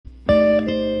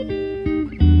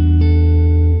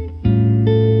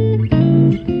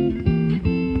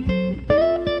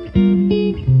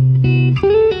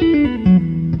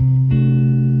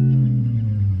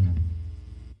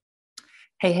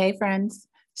friends.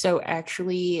 So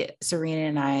actually, Serena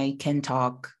and I can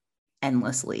talk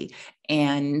endlessly.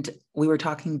 And we were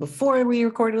talking before we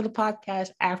recorded the podcast,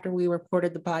 after we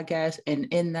recorded the podcast. And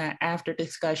in that after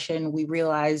discussion, we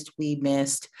realized we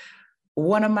missed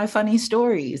one of my funny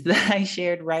stories that I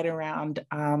shared right around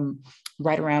all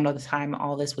the time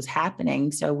all this was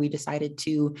happening. So we decided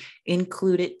to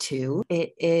include it too.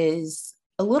 It is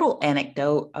a little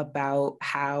anecdote about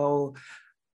how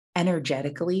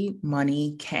energetically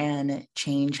money can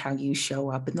change how you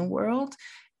show up in the world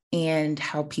and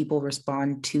how people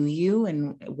respond to you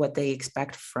and what they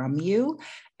expect from you.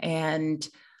 And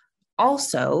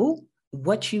also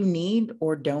what you need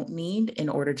or don't need in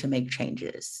order to make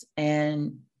changes.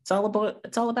 And it's all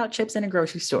about chips in a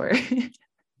grocery store.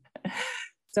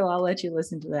 So I'll let you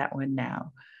listen to that one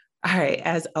now. All right.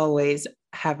 As always,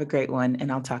 have a great one,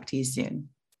 and I'll talk to you soon.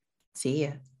 See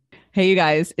ya. Hey, you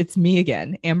guys, it's me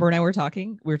again. Amber and I were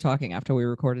talking. We were talking after we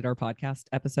recorded our podcast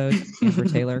episode. Amber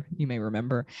Taylor, you may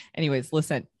remember. Anyways,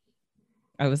 listen,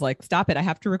 I was like, stop it. I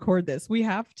have to record this. We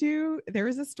have to. There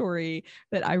is a story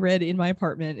that I read in my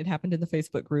apartment. It happened in the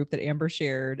Facebook group that Amber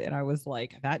shared. And I was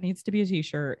like, that needs to be a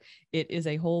t-shirt. It is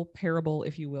a whole parable,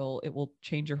 if you will. It will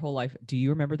change your whole life. Do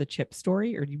you remember the chip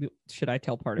story, or should I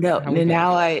tell part of it?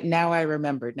 Now I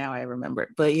remembered.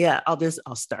 But yeah,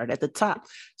 I'll start at the top.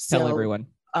 Tell everyone.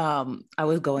 I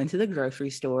was going to the grocery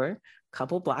store a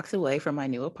couple blocks away from my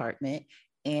new apartment,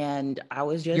 and I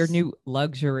was just... Your new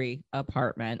luxury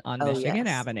apartment on Michigan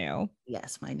Avenue.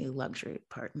 Yes, my new luxury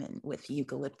apartment with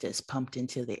eucalyptus pumped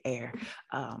into the air.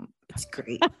 It's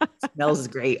great. Smells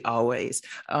great always.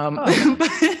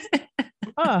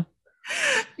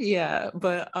 Yeah,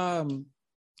 but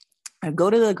I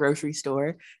go to the grocery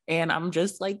store and I'm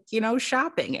just like,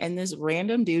 shopping. And this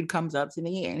random dude comes up to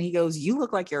me and he goes, "You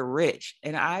look like you're rich."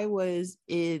 And I was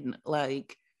in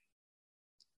like,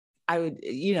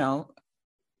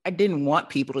 I didn't want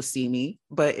people to see me,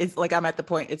 but it's like, I'm at the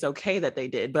point, it's okay that they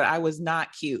did, but I was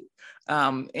not cute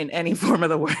in any form of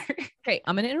the word. Okay.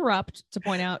 I'm going to interrupt to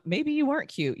point out, maybe you weren't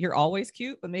cute. You're always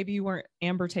cute, but maybe you weren't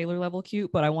Amber Taylor level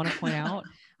cute. But I want to point out,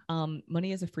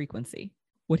 money is a frequency.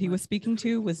 What he was speaking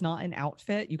to was not an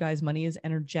outfit. You guys, money is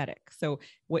energetic. So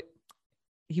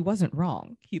he wasn't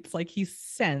wrong. It's like he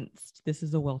sensed this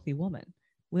is a wealthy woman,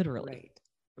 literally.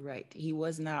 Right. He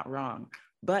was not wrong.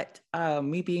 But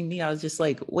me being me, I was just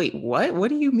like, wait, what? What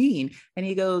do you mean? And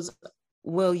he goes,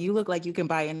 "Well, you look like you can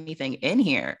buy anything in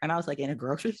here." And I was like, "In a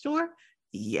grocery store?"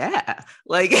 Yeah.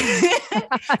 Like, so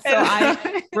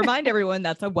I remind everyone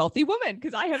that's a wealthy woman,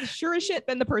 because I have sure as shit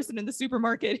been the person in the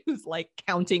supermarket who's like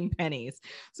counting pennies.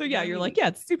 So yeah, you're like, yeah,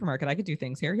 it's a supermarket. I could do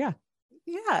things here. Yeah.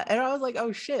 Yeah. And I was like,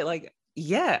 oh shit. Like,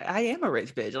 yeah, I am a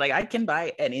rich bitch. Like, I can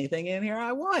buy anything in here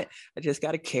I want. I just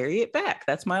got to carry it back.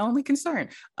 That's my only concern.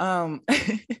 And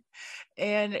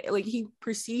like, he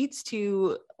proceeds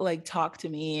to like talk to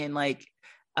me and like,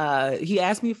 he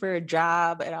asked me for a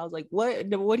job and I was like, what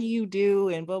do you do?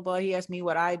 And blah, blah. He asked me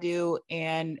what I do.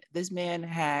 And this man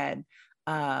had,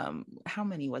 how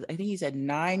many was it? I think he said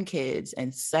 9 kids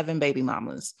and 7 baby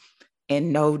mamas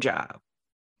and no job.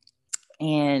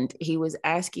 And he was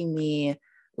asking me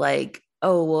like,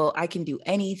 "Oh, well, I can do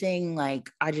anything. Like,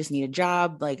 I just need a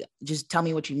job. Like, just tell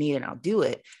me what you need and I'll do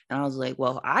it." And I was like,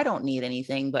 "Well, I don't need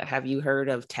anything, but have you heard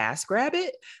of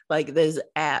TaskRabbit? Like this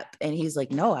app?" And he's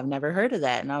like, "No, I've never heard of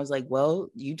that." And I was like, "Well,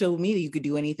 you told me that you could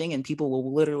do anything and people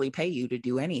will literally pay you to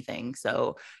do anything.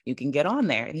 So you can get on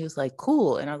there." And he was like,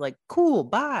 "Cool." And I was like, "Cool,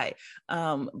 bye."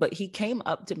 But he came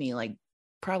up to me like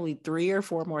probably 3 or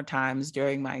 4 more times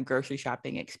during my grocery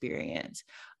shopping experience.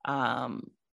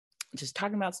 Just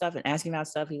talking about stuff and asking about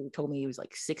stuff. He told me he was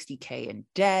like $60K in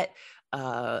debt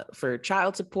for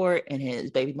child support, and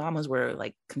his baby mamas were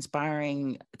like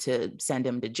conspiring to send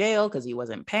him to jail because he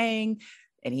wasn't paying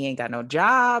and he ain't got no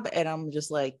job. And I'm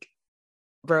just like,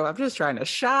 bro, I'm just trying to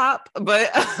shop.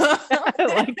 But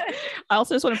like, I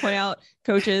also just want to point out,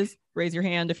 coaches, raise your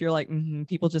hand if you're like,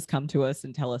 people just come to us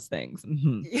and tell us things.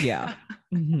 Yeah.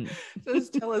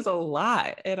 Just tell us a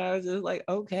lot. And I was just like,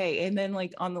 okay. And then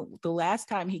like on the last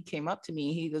time he came up to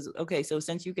me, he goes, "Okay, so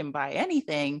since you can buy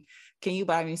anything, can you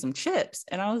buy me some chips?"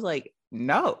 And I was like,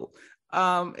 "No."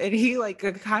 And he like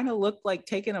kind of looked like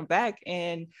taken aback.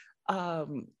 And I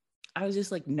was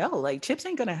just like, "No, like chips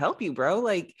ain't gonna help you, bro.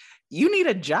 Like, you need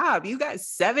a job. You got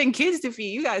 7 kids to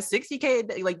feed. You got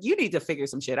 60K. Like, you need to figure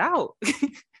some shit out."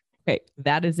 Okay,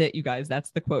 that is it, you guys.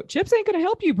 That's the quote. Chips ain't going to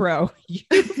help you, bro.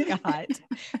 You've got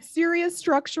serious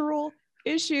structural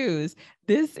issues.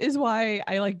 This is why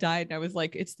I like died. And I was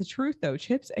like, it's the truth though.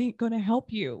 Chips ain't going to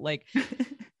help you. Like,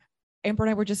 Amber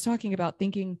and I were just talking about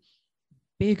thinking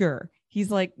bigger. He's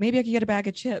like, maybe I could get a bag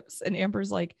of chips. And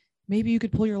Amber's like, maybe you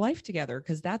could pull your life together,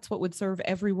 because that's what would serve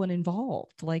everyone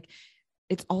involved. Like,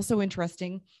 it's also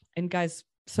interesting. And guys,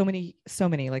 so many,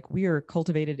 like, we are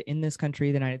cultivated in this country,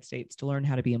 the United States, to learn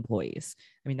how to be employees.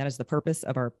 I mean, that is the purpose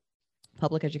of our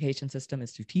public education system,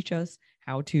 is to teach us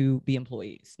how to be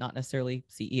employees, not necessarily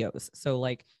CEOs. So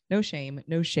like, no shame,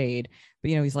 no shade,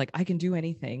 but he's like, I can do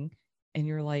anything. And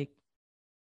you're like,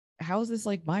 how is this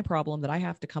like my problem that I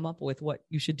have to come up with what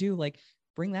you should do? Like,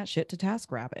 bring that shit to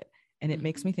TaskRabbit. And it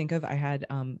makes me think of, I had,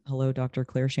 hello, Dr.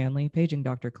 Claire Shanley, paging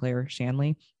Dr. Claire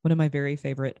Shanley, one of my very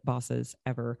favorite bosses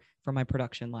ever from my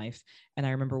production life. And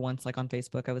I remember once, like on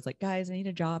Facebook, I was like, guys, I need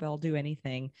a job. I'll do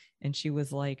anything. And she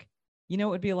was like, it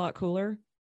would be a lot cooler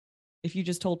if you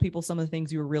just told people some of the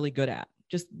things you were really good at.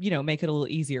 Just, make it a little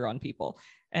easier on people.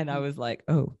 And I was like,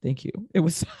 oh, thank you. It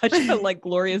was such a like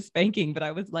glorious spanking, but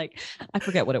I was like, I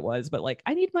forget what it was, but like,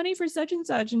 I need money for such and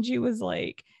such. And she was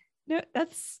like, no,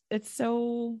 it's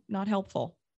so not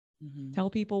helpful. Tell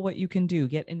people what you can do.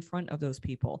 Get in front of those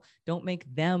people. Don't make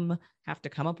them have to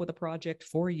come up with a project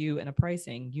for you and a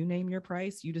pricing. You name your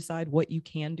price. You decide what you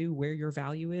can do, where your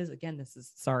value is.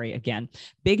 Again,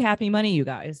 big happy money, you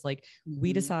guys. Like,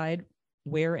 we decide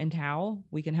where and how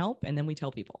we can help, and then we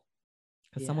tell people,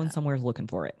 because someone somewhere is looking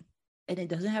for it. And it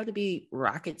doesn't have to be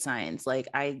rocket science. Like,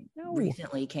 I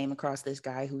recently came across this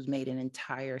guy who's made an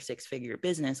entire 6-figure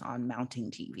business on mounting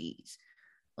TVs.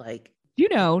 Like,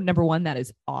 number one, that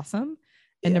is awesome.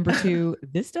 And number two,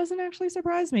 this doesn't actually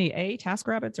surprise me.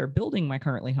 TaskRabbits are building my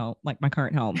current home.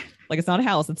 Like, it's not a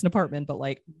house, it's an apartment, but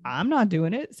like, I'm not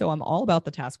doing it. So I'm all about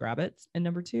the TaskRabbits. And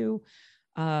number two,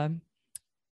 the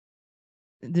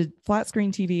flat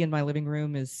screen TV in my living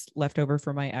room is left over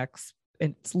from my ex.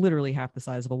 It's literally half the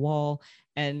size of a wall.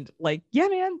 And like, yeah,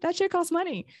 man, that shit costs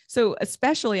money. So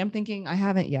especially, I'm thinking, I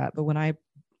haven't yet, but when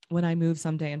I move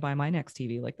someday and buy my next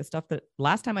TV, like the stuff that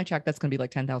last time I checked, that's going to be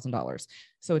like $10,000.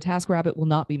 So a TaskRabbit will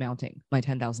not be mounting my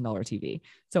 $10,000 TV.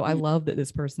 So I love that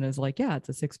this person is like, yeah, it's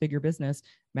a 6-figure business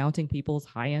mounting people's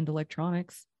high-end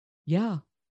electronics. Yeah,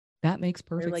 that makes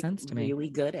perfect sense to me. Really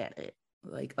good at it.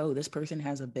 Like, oh, this person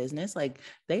has a business. Like,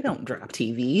 they don't drop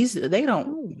TVs. They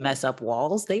don't mess up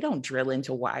walls. They don't drill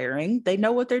into wiring. They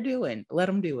know what they're doing. Let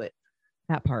them do it.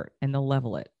 That part. And they'll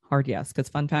level it. Hard yes. Because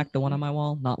fun fact, the one on my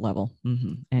wall, not level.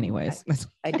 Anyways.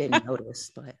 I didn't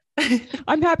notice, but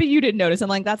I'm happy you didn't notice. I'm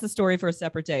like, that's a story for a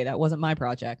separate day. That wasn't my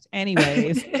project.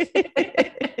 Anyways.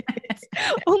 It's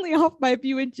only off by a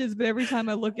few inches, but every time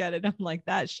I look at it, I'm like,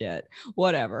 that shit.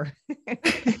 Whatever.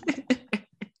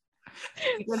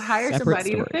 You could hire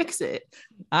somebody to fix it.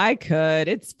 I could.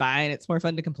 It's fine. It's more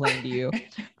fun to complain to you.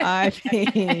 I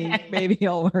think maybe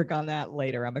I'll work on that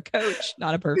later. I'm a coach,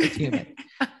 not a perfect human.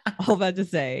 All that to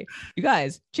say, you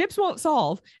guys, chips won't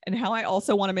solve. And how I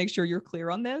also want to make sure you're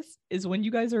clear on this is when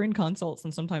you guys are in consults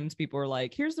and sometimes people are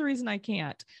like, here's the reason I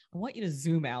can't. I want you to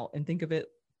zoom out and think of it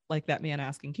like that man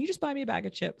asking, can you just buy me a bag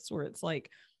of chips? Where it's like,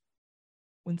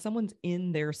 when someone's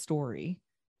in their story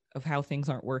of how things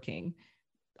aren't working,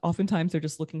 oftentimes they're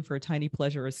just looking for a tiny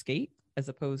pleasure escape as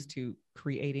opposed to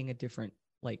creating a different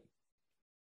like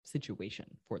situation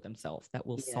for themselves that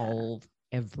will solve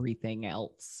everything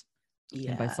else.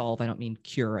 And by solve, I don't mean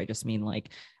cure. I just mean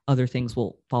like other things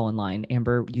will fall in line.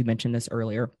 Amber, you mentioned this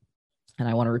earlier, and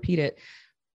I want to repeat it.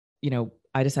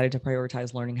 I decided to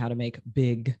prioritize learning how to make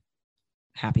big,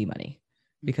 happy money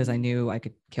because I knew I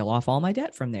could kill off all my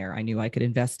debt from there. I knew I could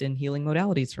invest in healing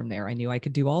modalities from there. I knew I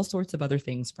could do all sorts of other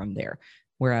things from there.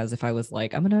 Whereas if I was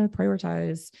like, I'm going to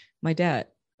prioritize my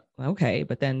debt, okay,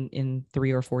 but then in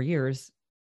 3 or 4 years,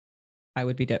 I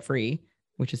would be debt free,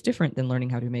 which is different than learning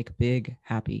how to make big,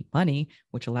 happy money,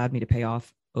 which allowed me to pay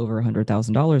off over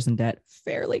 $100,000 in debt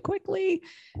fairly quickly.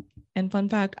 And fun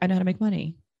fact, I know how to make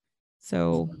money.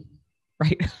 So,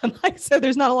 right. So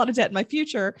there's not a lot of debt in my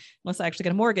future unless I actually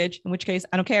get a mortgage, in which case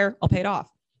I don't care. I'll pay it off.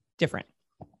 Different.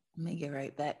 Let me get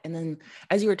right back. And then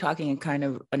as you were talking, kind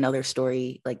of another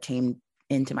story like came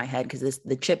into my head because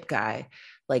the chip guy,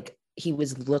 like he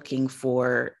was looking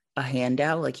for a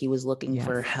handout, like he was looking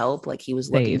for help, like he was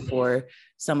looking for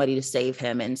somebody to save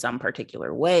him in some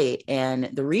particular way. And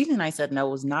the reason I said no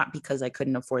was not because I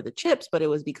couldn't afford the chips, but it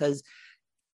was because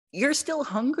you're still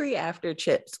hungry after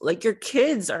chips. Like your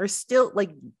kids are still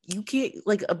like, you can't,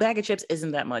 like a bag of chips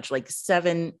isn't that much, like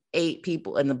 7, 8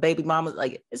 people and the baby mama,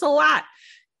 like it's a lot.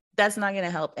 That's not going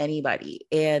to help anybody.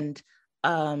 And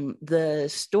the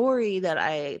story that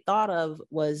I thought of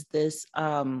was this,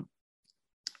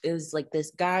 it was like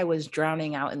this guy was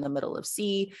drowning out in the middle of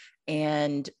sea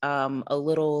and a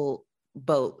little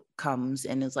boat comes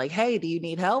and is like, hey, do you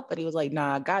need help? And he was like,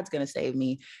 nah, God's gonna save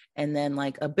me. And then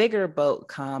like a bigger boat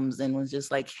comes and was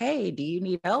just like, hey, do you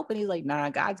need help? And he's like, nah,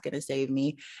 God's gonna save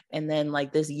me. And then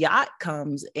like this yacht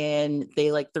comes and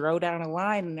they like throw down a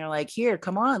line and they're like, here,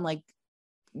 come on, like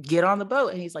get on the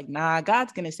boat. And he's like, nah,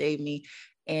 God's gonna save me.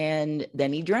 And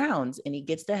then he drowns and he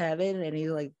gets to heaven and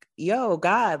he's like, yo,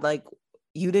 God, like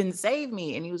you didn't save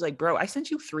me. And he was like, bro, I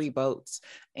sent you 3 boats.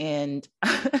 And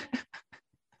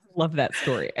Love that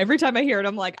story. Every time I hear it,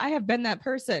 I'm like, I have been that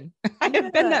person. I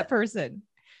have been that person.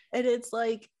 And it's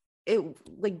like, it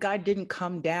like God didn't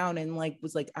come down and like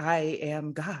was like, I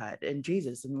am God and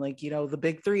Jesus and like, you know, the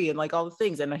big 3 and like all the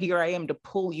things. And here I am to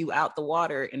pull you out the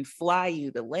water and fly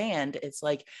you to land. It's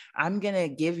like, I'm going to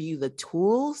give you the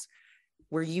tools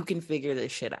where you can figure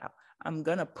this shit out. I'm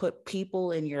going to put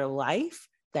people in your life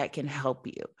that can help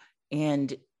you.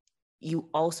 And you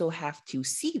also have to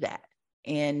see that.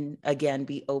 And again,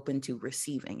 be open to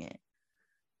receiving it.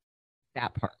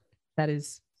 That part.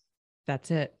 That's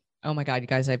it. Oh my God, you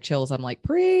guys, I have chills. I'm like,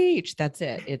 preach. That's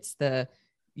it.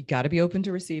 You got to be open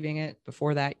to receiving it.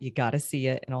 Before that, you got to see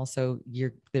it. And also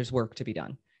there's work to be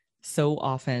done. So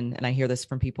often, and I hear this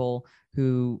from people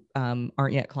who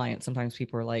aren't yet clients. Sometimes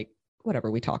people are like,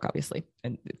 whatever, we talk obviously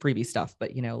and freebie stuff,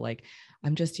 but you know, like,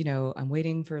 I'm just, you know, I'm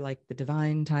waiting for like the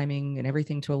divine timing and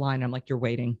everything to align. I'm like, you're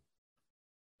waiting.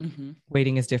 Mm-hmm.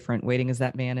 Waiting is different. Waiting is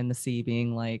that man in the sea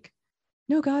being like,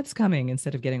 no, God's coming,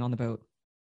 instead of getting on the boat.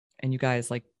 And you guys,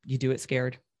 like, you do it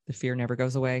scared. The fear never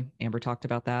goes away. Amber talked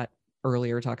about that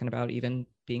earlier, talking about even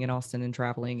being in Austin and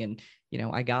traveling and, you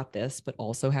know, I got this, but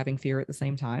also having fear at the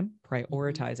same time,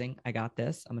 prioritizing, I got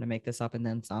this, I'm going to make this up and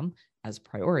then some as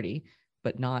priority,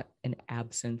 but not an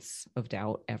absence of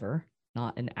doubt ever,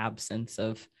 not an absence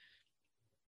of,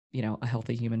 you know, a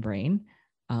healthy human brain.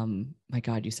 My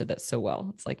God, you said that so well.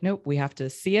 It's like, nope, we have to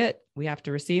see it. We have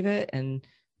to receive it. And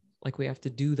like, we have to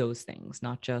do those things,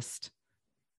 not just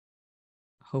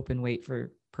hope and wait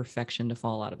for perfection to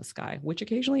fall out of the sky, which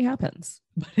occasionally happens,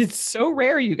 but it's so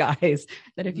rare, you guys,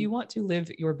 that if you want to live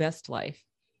your best life,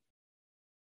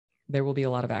 there will be a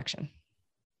lot of action.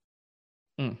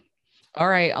 All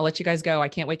right, I'll let you guys go. I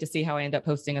can't wait to see how I end up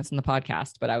posting us in the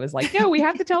podcast, but I was like, no, we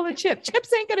have to tell the Chips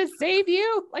ain't going to save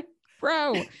you. Like,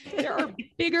 bro, there are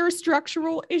bigger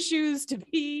structural issues to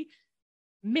be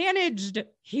managed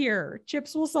here.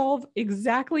 Chips will solve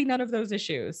exactly none of those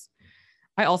issues.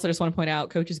 I also just want to point out,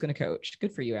 Coach is going to coach.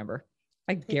 Good for you, Amber.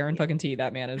 I guarantee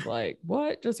that man is like,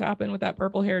 what just happened with that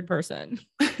purple haired person?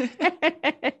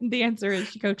 The answer is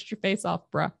she coached your face off,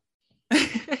 bruh.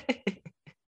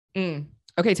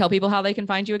 Okay, tell people how they can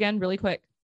find you again really quick.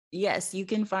 Yes, you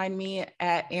can find me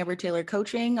at Amber Taylor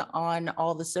Coaching on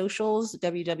all the socials,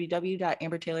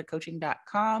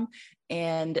 www.ambertaylorcoaching.com,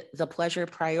 and The Pleasure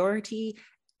Priority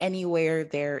anywhere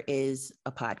there is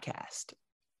a podcast.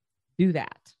 Do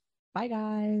that. Bye,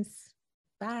 guys.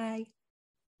 Bye.